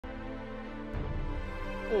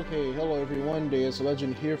Okay, hello everyone, Deus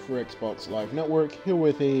Legend here for Xbox Live Network, here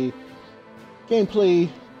with a gameplay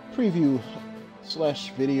preview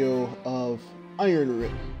slash video of Iron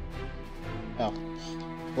Ring.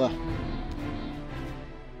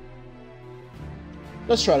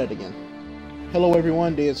 Let's try that again. Hello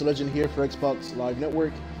everyone, Deus Legend here for Xbox Live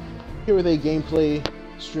Network, here with a gameplay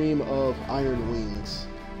stream of Iron Wings.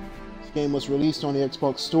 This game was released on the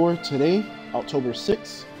Xbox Store today, October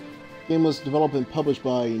 6th. The game was developed and published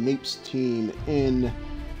by Nape's team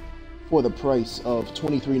for the price of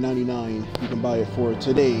 $23.99. You can buy it for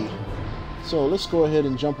today. So let's go ahead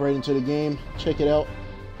and jump right into the game, check it out,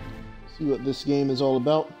 see what this game is all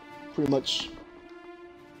about. Pretty much,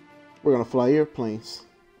 we're gonna fly airplanes.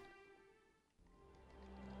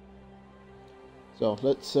 So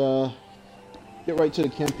let's get right to the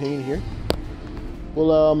campaign here.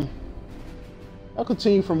 Well, I'll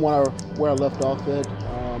continue from where I left off at.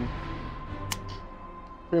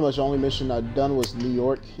 Pretty much the only mission I'd done was New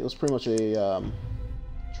York. It was pretty much a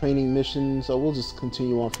training mission, so we'll just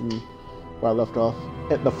continue on from where I left off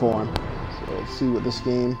at the farm. So let's see what this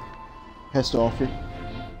game has to offer.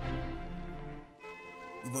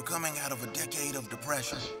 We were coming out of a decade of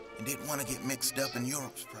depression and didn't want to get mixed up in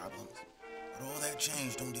Europe's problems. But all that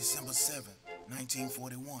changed on December 7,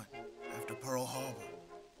 1941, after Pearl Harbor.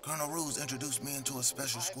 Colonel Ruse introduced me into a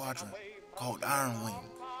special squadron called Iron Wings.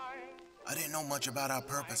 I didn't know much about our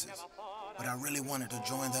purposes, but I really wanted to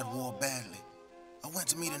join that war badly. I went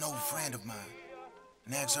to meet an old friend of mine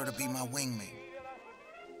and asked her to be my wingmate.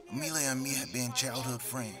 Amelia and me had been childhood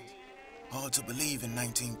friends. Hard to believe in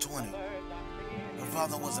 1920. Her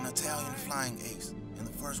father was an Italian flying ace in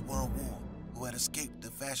the First World War who had escaped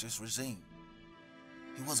the fascist regime.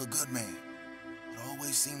 He was a good man, but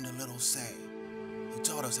always seemed a little sad. He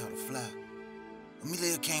taught us how to fly.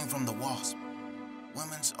 Amelia came from the WASP,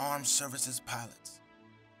 Women's Armed Services Pilots.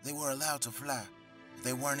 They were allowed to fly, but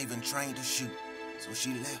they weren't even trained to shoot, so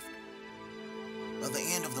she left. By the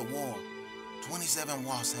end of the war, 27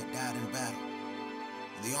 WASPs had died in battle,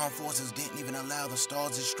 and the armed forces didn't even allow the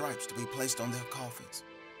Stars and Stripes to be placed on their coffins.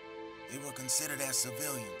 They were considered as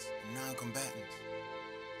civilians and non-combatants.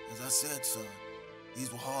 As I said, son, these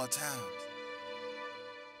were hard times.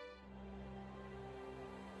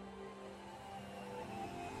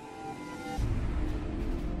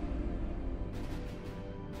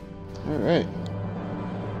 All right.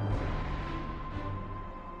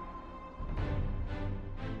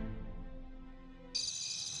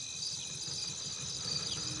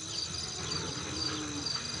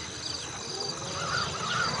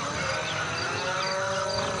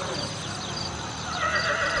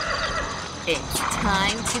 It's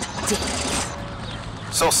time to dance.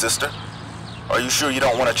 So, sister, are you sure you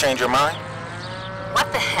don't want to change your mind?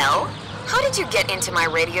 What the hell? How did you get into my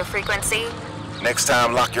radio frequency? Next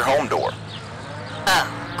time, lock your home door.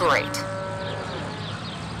 Oh, great.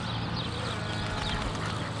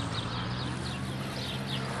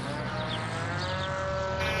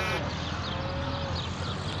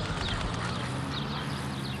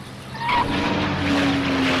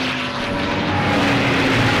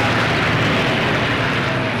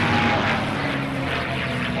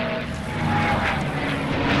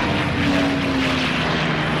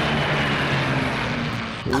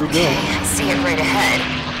 Okay, I see it right ahead.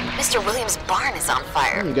 Mr. Williams' barn is on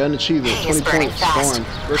fire. You got an achievement. Hay is 20 burning points. fast.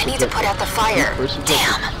 Storm. I need to put out the fire.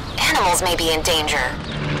 Damn, animals may be in danger.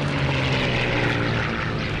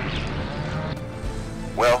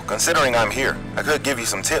 Well, considering I'm here, I could give you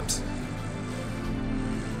some tips.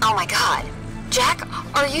 Oh my god. Jack,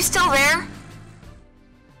 are you still there?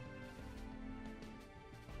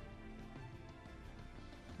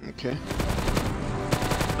 Okay.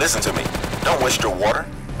 Listen to me. Don't waste your water.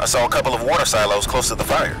 I saw a couple of water silos close to the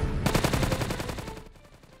fire.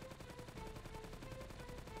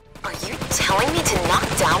 Are you telling me to knock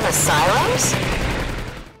down the silos?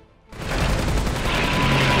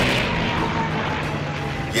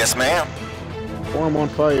 Yes, ma'am. Farm on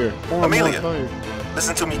fire. Farm Amelia, on fire.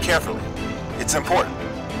 listen to me carefully. It's important.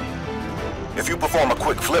 If you perform a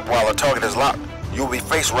quick flip while a target is locked, you'll be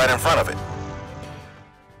faced right in front of it.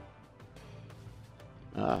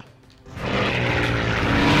 Ah.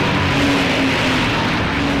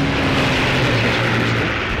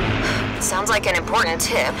 Sounds like an important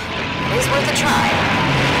tip. It is worth a try.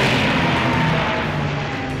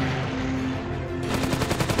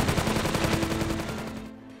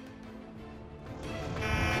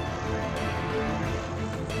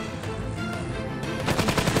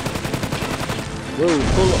 Whoa,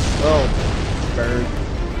 pull up. Oh, bird.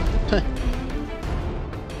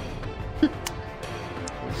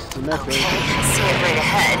 Okay, I see it right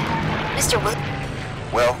ahead. Mr. Will...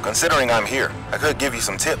 Well, considering I'm here, I could give you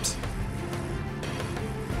some tips.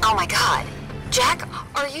 Oh my god. Jack,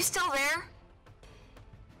 are you still there?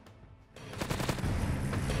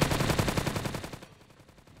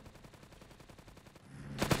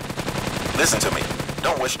 Listen to me.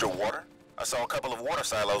 Don't waste your water. I saw a couple of water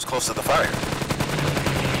silos close to the fire.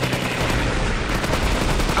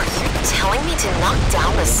 Are you telling me to knock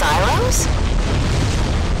down the silos?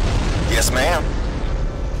 Yes, ma'am.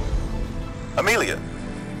 Amelia,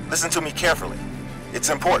 listen to me carefully. It's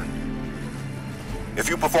important. If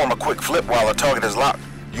you perform a quick flip while a target is locked,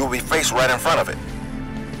 you will be faced right in front of it.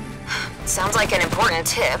 Sounds like an important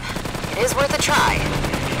tip. It is worth a try.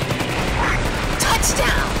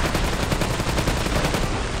 Touchdown!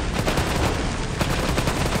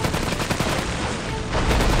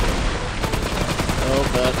 Oh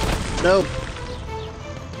god. Nope.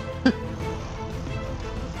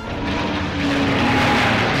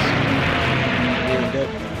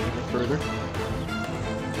 Further.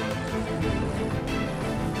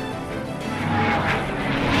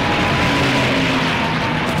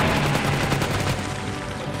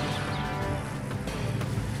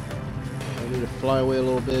 I need to fly away a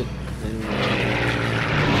little bit.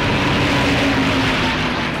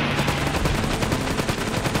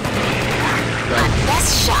 My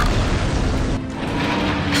best shot.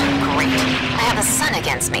 Great. I have the sun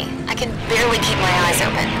against me. I can barely keep my eyes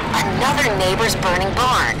open. Another neighbor's burning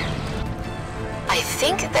barn. I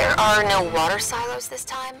think there are no water silos this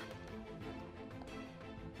time.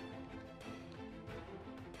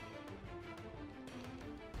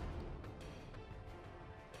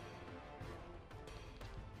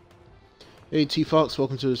 Hey T-Fox,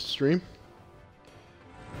 welcome to the stream.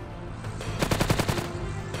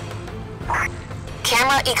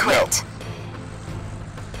 Camera equipped.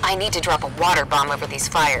 I need to drop a water bomb over these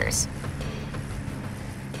fires.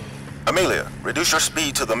 Amelia, reduce your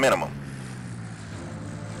speed to the minimum.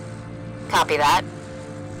 Copy that.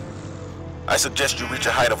 I suggest you reach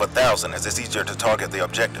a height of 1,000 as it's easier to target the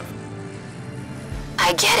objective.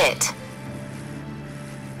 I get it.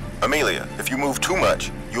 Amelia, if you move too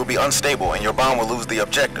much, you will be unstable and your bomb will lose the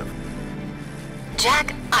objective.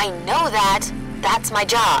 Jack, I know that. That's my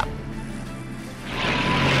job.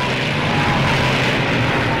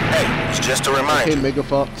 Hey, it's just to remind Okay, you. Mega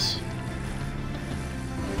Fox.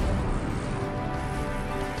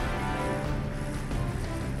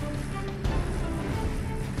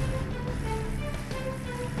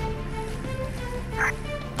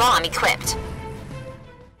 Bomb equipped.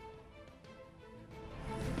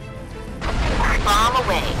 Bomb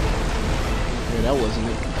away. Yeah, that wasn't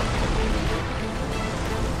it.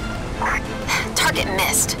 Target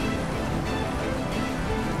missed.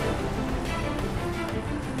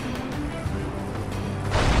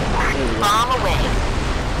 Bomb away.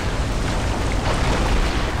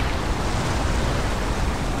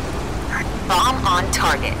 Bomb on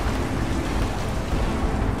target.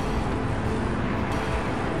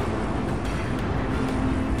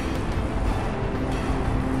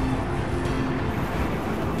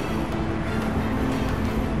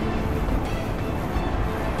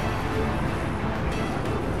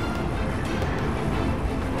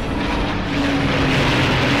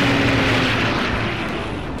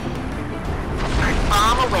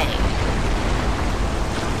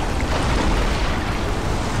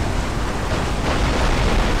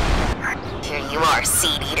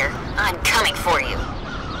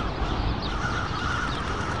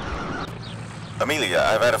 Amelia,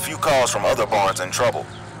 I've had a few calls from other barns in trouble.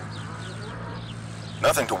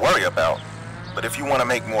 Nothing to worry about, but if you want to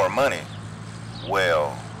make more money,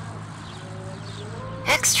 well...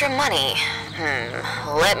 Extra money?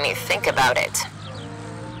 Let me think about it.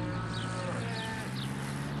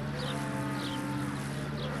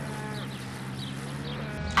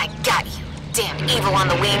 I got you, damn evil on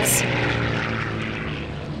the wings.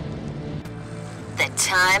 The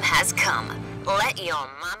time has come. Let your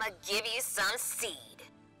mama give you some seed.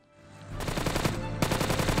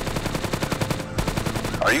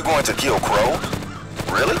 Are you going to kill crows?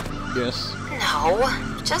 Really? Yes. No,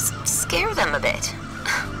 just scare them a bit.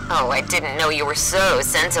 Oh, I didn't know you were so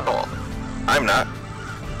sensible. I'm not.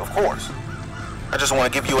 Of course. I just want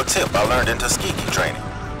to give you a tip I learned in Tuskegee training.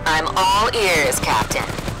 I'm all ears, Captain.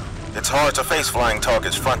 It's hard to face flying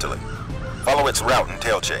targets frontally. Follow its route and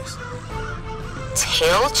tail chase.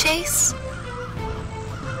 Tail chase?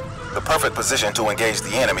 The perfect position to engage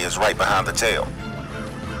the enemy is right behind the tail.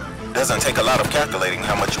 Doesn't take a lot of calculating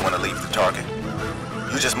how much you want to leave the target.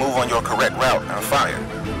 You just move on your correct route and fire.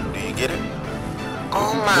 Do you get it? Flying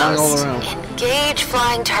all Almost. around. Engage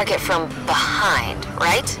flying target from behind,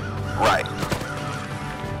 right? Right.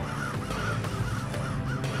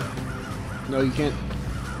 No, you can't.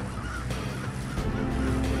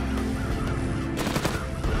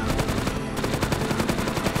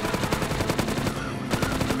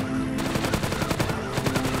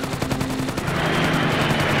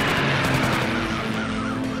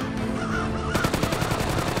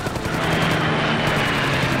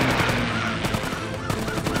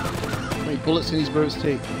 How many bullets can these birds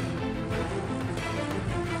take?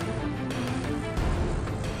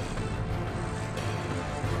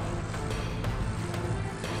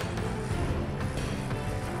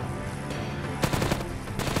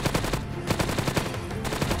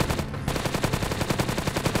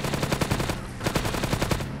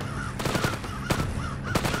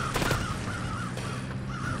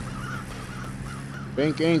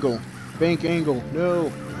 Bank angle. Bank angle.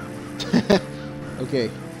 No. Okay.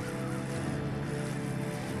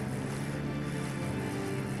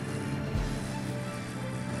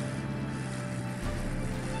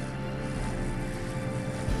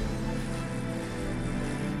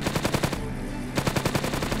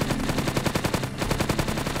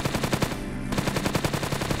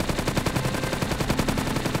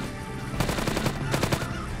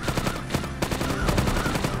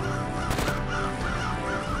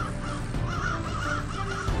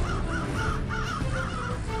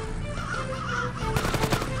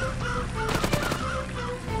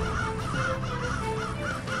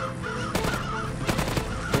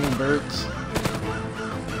 Birds.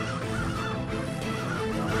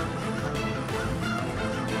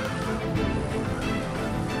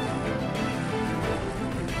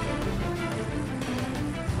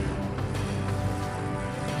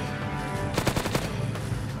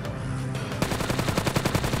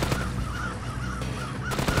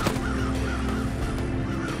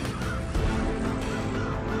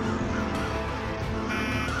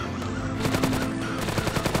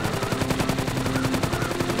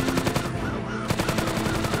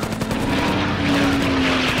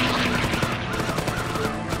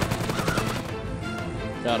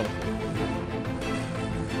 Got him.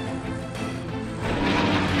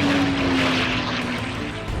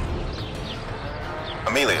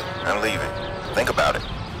 Amelia, I'm leaving. Think about it.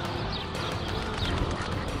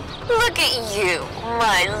 Look at you,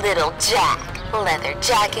 my little Jack. Leather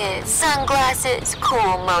jacket, sunglasses, cool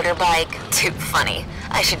motorbike. Too funny.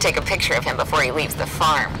 I should take a picture of him before he leaves the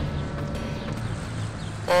farm.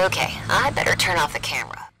 Okay, I better turn off the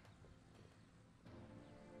camera.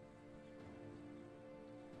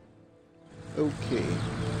 Okay.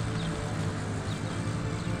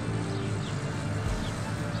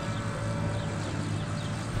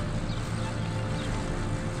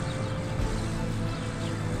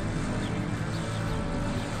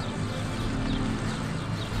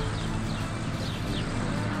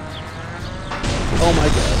 Oh my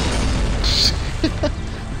god.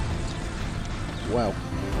 Wow.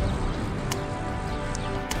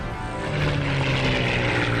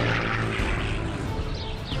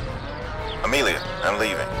 Amelia, I'm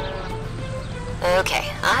leaving.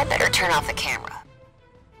 Okay, I better turn off the camera.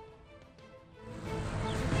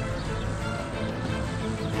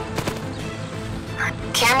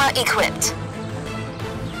 Camera equipped.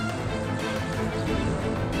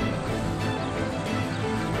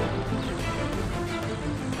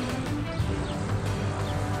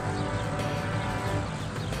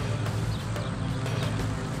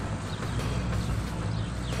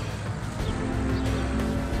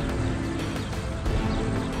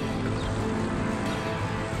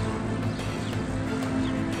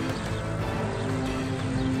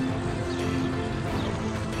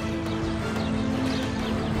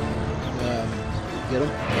 Get him.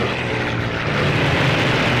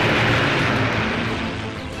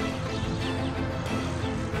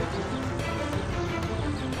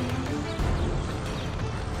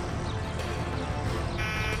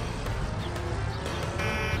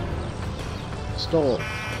 Stall.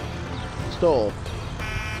 Stall.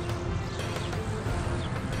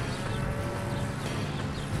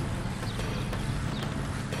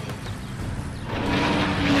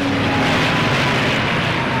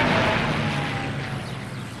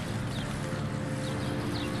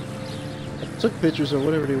 Took pictures or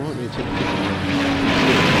whatever they want me to take pictures.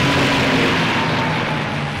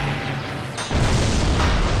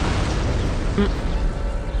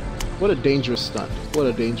 What a dangerous stunt. What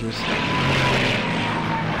a dangerous stunt.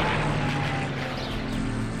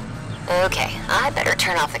 Okay, I better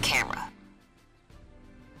turn off the camera.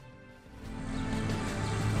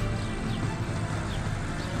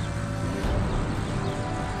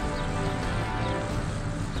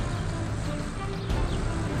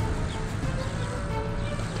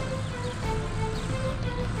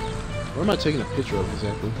 What am I taking a picture of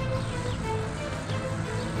exactly?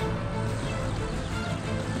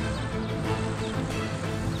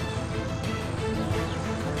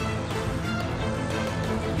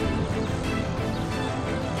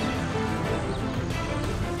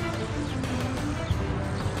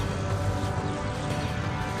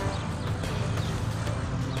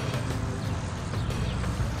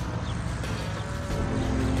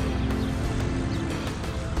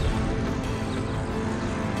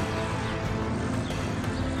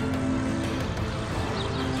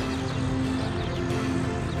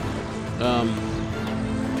 Oh,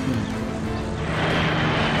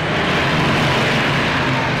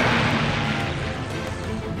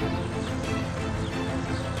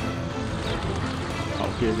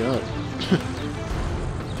 dear God.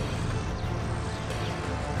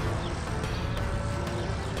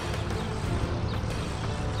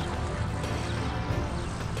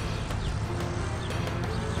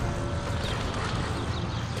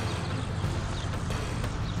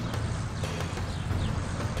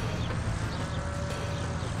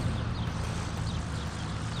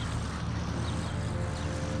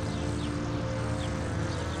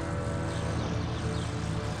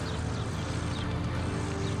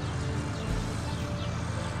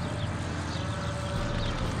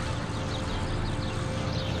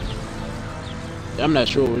 I'm not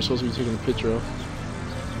sure what we're supposed to be taking a picture of.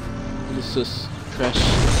 It's just trash.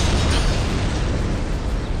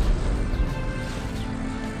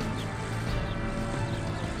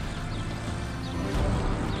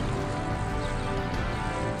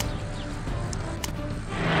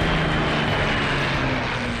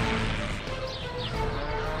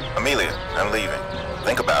 Amelia, I'm leaving.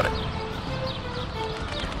 Think about it.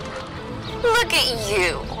 Look at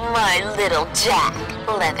you, my little Jack.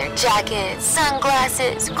 Leather jacket,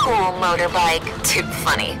 sunglasses, cool motorbike. Too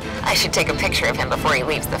funny. I should take a picture of him before he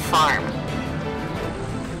leaves the farm.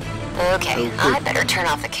 Okay, I better turn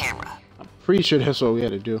off the camera. I'm pretty sure that's what we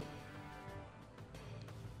had to do.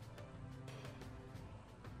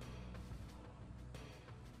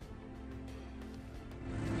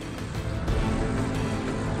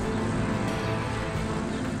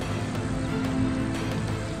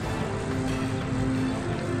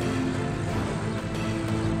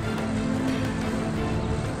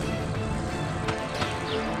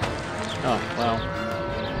 Oh, wow.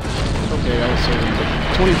 Okay, I was saying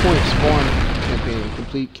 20 points spawn campaign,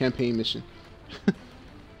 complete campaign mission.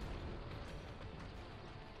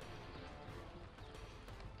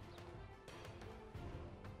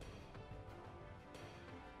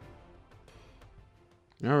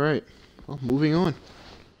 Alright, well, moving on.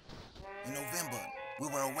 In November, we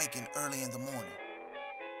were awakened early in the morning.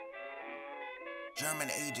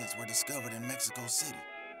 German agents were discovered in Mexico City,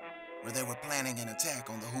 where they were planning an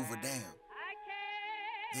attack on the Hoover Dam.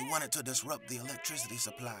 They wanted to disrupt the electricity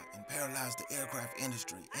supply and paralyze the aircraft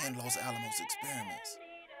industry and Los Alamos experiments.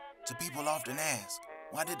 So people often ask,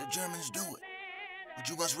 why did the Germans do it? But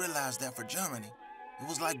you must realize that for Germany, it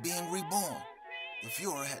was like being reborn. The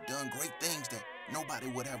Fuhrer had done great things that nobody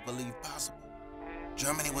would have believed possible.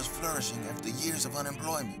 Germany was flourishing after years of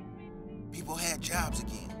unemployment. People had jobs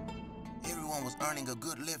again. Everyone was earning a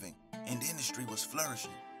good living, and the industry was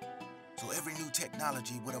flourishing. So every new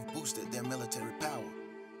technology would have boosted their military power.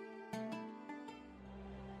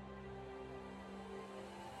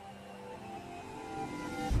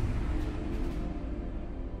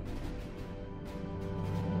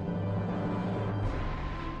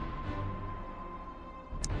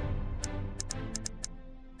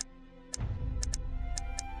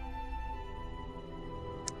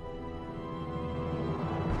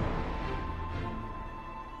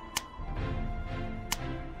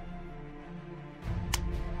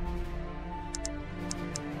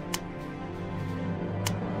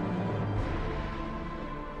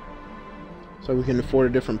 So we can afford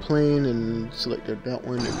a different plane and select that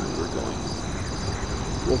one, and we're going.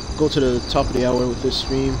 We'll go to the top of the hour with this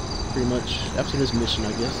stream, pretty much after this mission,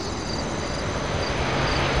 I guess.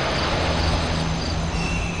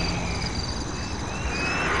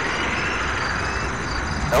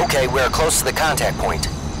 Okay, we are close to the contact point.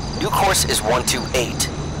 New course is 128.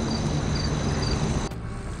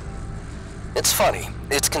 It's funny,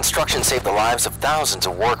 its construction saved the lives of thousands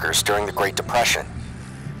of workers during the Great Depression,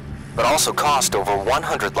 but also cost over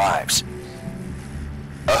 100 lives.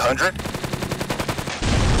 100?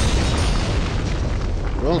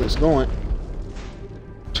 Well, it's going.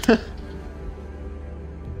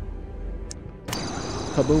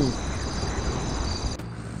 Kaboom.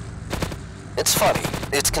 It's funny,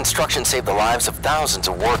 its construction saved the lives of thousands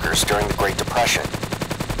of workers during the Great Depression,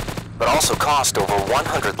 but also cost over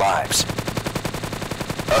 100 lives.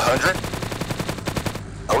 100?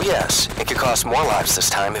 Oh yes, it could cost more lives this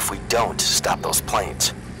time if we don't stop those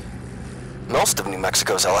planes. Most of New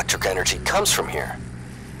Mexico's electric energy comes from here.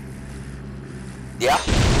 Yeah?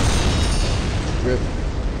 Rip.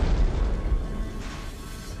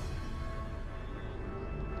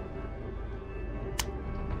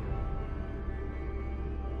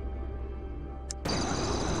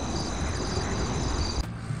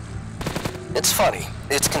 It's funny,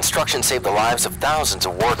 its construction saved the lives of thousands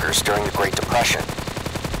of workers during the Great Depression,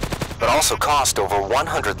 but also cost over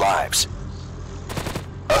 100 lives.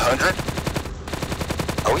 100?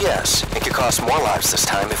 Oh yes, it could cost more lives this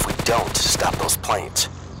time if we don't stop those planes.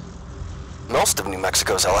 Most of New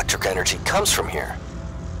Mexico's electric energy comes from here.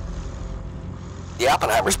 The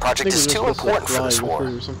Oppenheimer's project is too important for this war.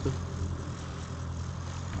 Or something.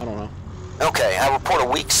 I don't know. Okay, I report a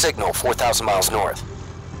weak signal 4,000 miles north.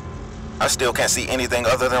 I still can't see anything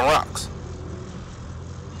other than rocks.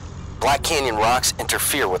 Black Canyon rocks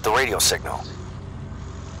interfere with the radio signal.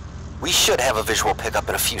 We should have a visual pickup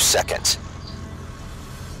in a few seconds.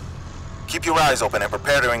 Keep your eyes open and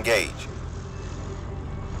prepare to engage.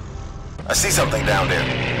 I see something down there.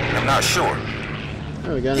 I'm not sure.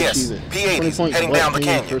 Oh, we got an Yes, achievement. P-80s 20 points, heading Black down the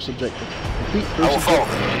canyon. First objective. Complete I first will follow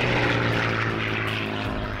objective. them.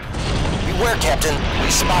 Beware, Captain. We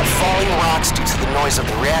spot falling rocks due to the noise of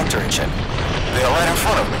the reactor engine. They are right in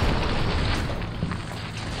front of me.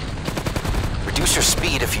 Reduce your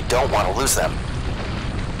speed if you don't want to lose them.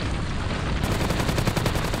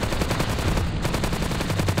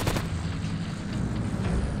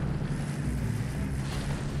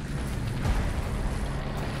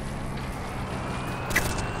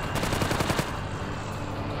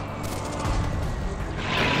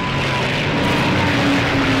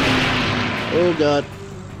 Oh god.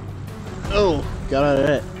 Oh, got out of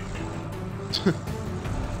that.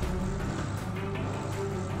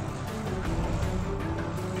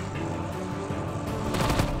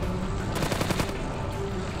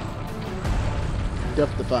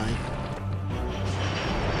 Death defying.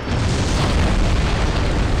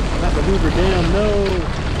 Not the Hoover Dam,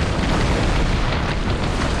 no!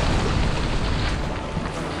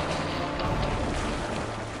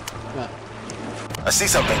 I see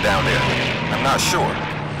something down there. I'm not sure.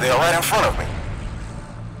 They are right in front of me.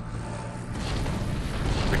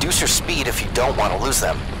 Reduce your speed if you don't want to lose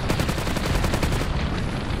them.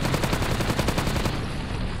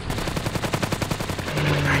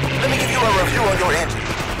 Let me give you a review on your engine.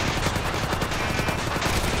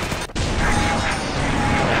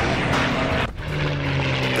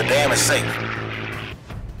 The dam is safe.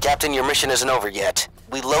 Captain, your mission isn't over yet.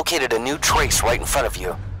 We located a new trace right in front of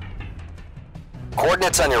you.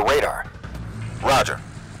 Coordinates on your radar. Roger.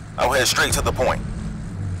 I'll head straight to the point.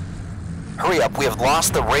 Hurry up, we have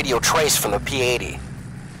lost the radio trace from the P-80.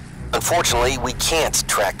 Unfortunately, we can't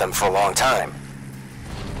track them for a long time.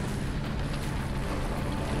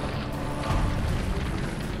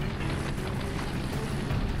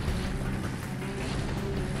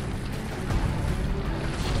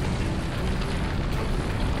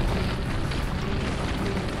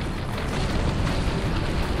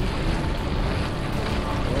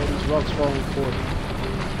 Rocks falling forward.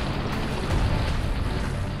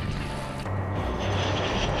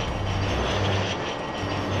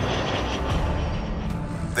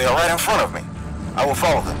 They are right in front of me. I will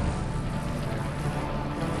follow them.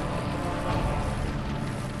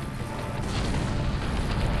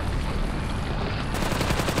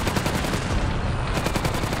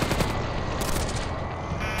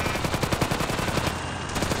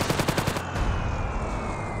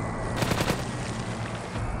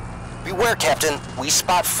 Beware, Captain. We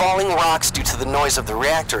spot falling rocks due to the noise of the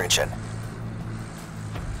reactor engine.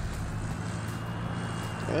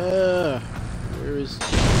 Where is...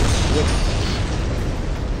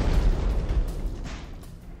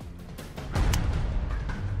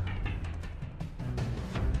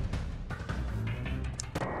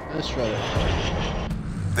 Let's try that.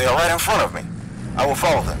 They are right in front of me. I will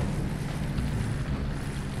follow them.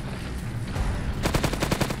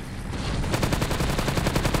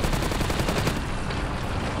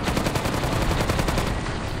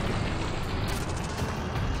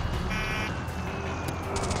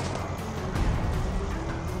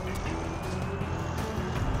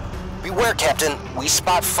 Beware, Captain. We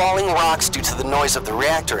spot falling rocks due to the noise of the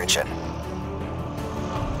reactor engine.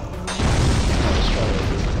 Let's try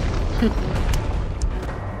that.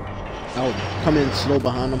 I'll come in slow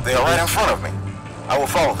behind them. They are right in front of me. I will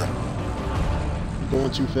follow them.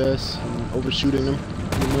 Going too fast and overshooting them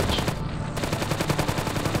too much.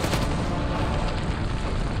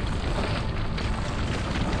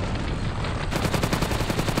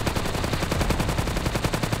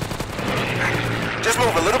 Just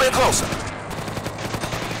move a little bit closer.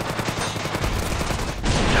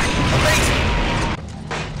 Amazing.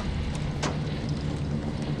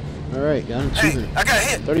 Alright, got an Hey, achievement. I got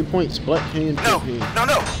hit. 30 points, Black Canyon No, campaign.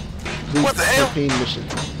 no. Complete What the hell? campaign mission.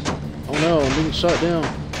 Oh no, I'm being shot down.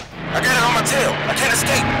 I got it on my tail. I can't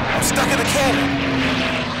escape. I'm stuck in the canyon.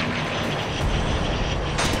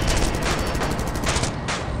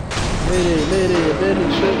 Mayday,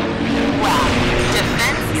 abandoned ship. Wow.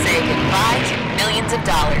 Defense say goodbye to millions of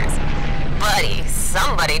dollars. Buddy,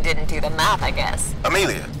 somebody didn't do the math, I guess.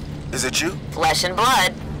 Amelia, is it you? Flesh and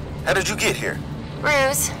blood. How did you get here?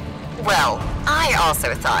 Ruse. Well, I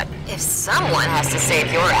also thought, if someone has to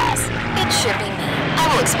save your ass, it should be me.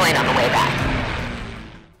 I will explain on the way back.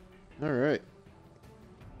 Alright.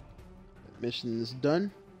 Mission is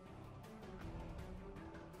done.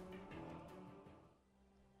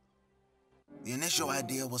 The initial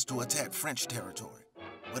idea was to attack French territory,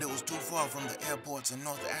 but it was too far from the airports in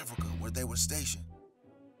North Africa where they were stationed.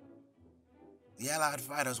 The Allied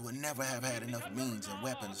fighters would never have had enough means and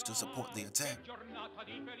weapons to support the attack.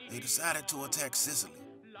 They decided to attack Sicily.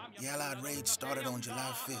 The Allied raid started on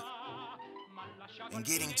July 5th. And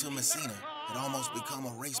getting to Messina had almost become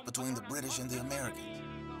a race between the British and the Americans,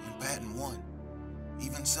 and Patton won.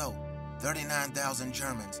 Even so, 39,000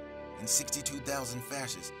 Germans and 62,000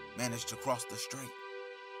 fascists managed to cross the strait.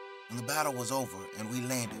 When the battle was over and we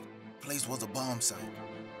landed, the place was a bomb site.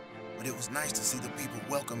 But it was nice to see the people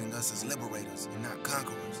welcoming us as liberators and not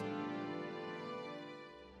conquerors.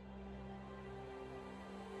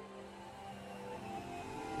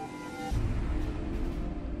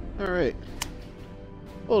 Alright.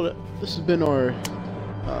 Well, this has been our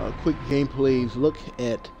quick gameplay look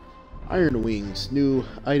at Iron Wings, new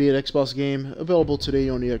ID at Xbox game, available today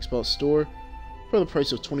on the Xbox Store for the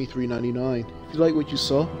price of $23.99. If you like what you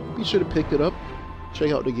saw, be sure to pick it up,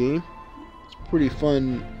 check out the game. It's a pretty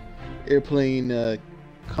fun airplane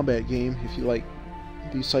combat game if you like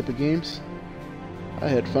these type of games. I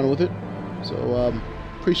had fun with it, so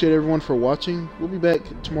appreciate everyone for watching. We'll be back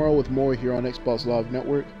tomorrow with more here on Xbox Live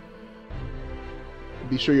Network.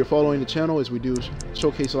 Be sure you're following the channel as we do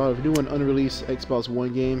showcase a lot of new and unreleased Xbox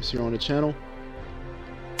One games here on the channel.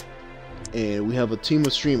 And we have a team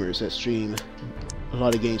of streamers that stream a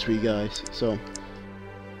lot of games for you guys. So,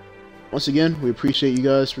 once again, we appreciate you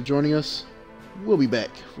guys for joining us. We'll be back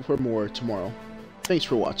for more tomorrow. Thanks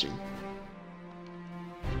for watching.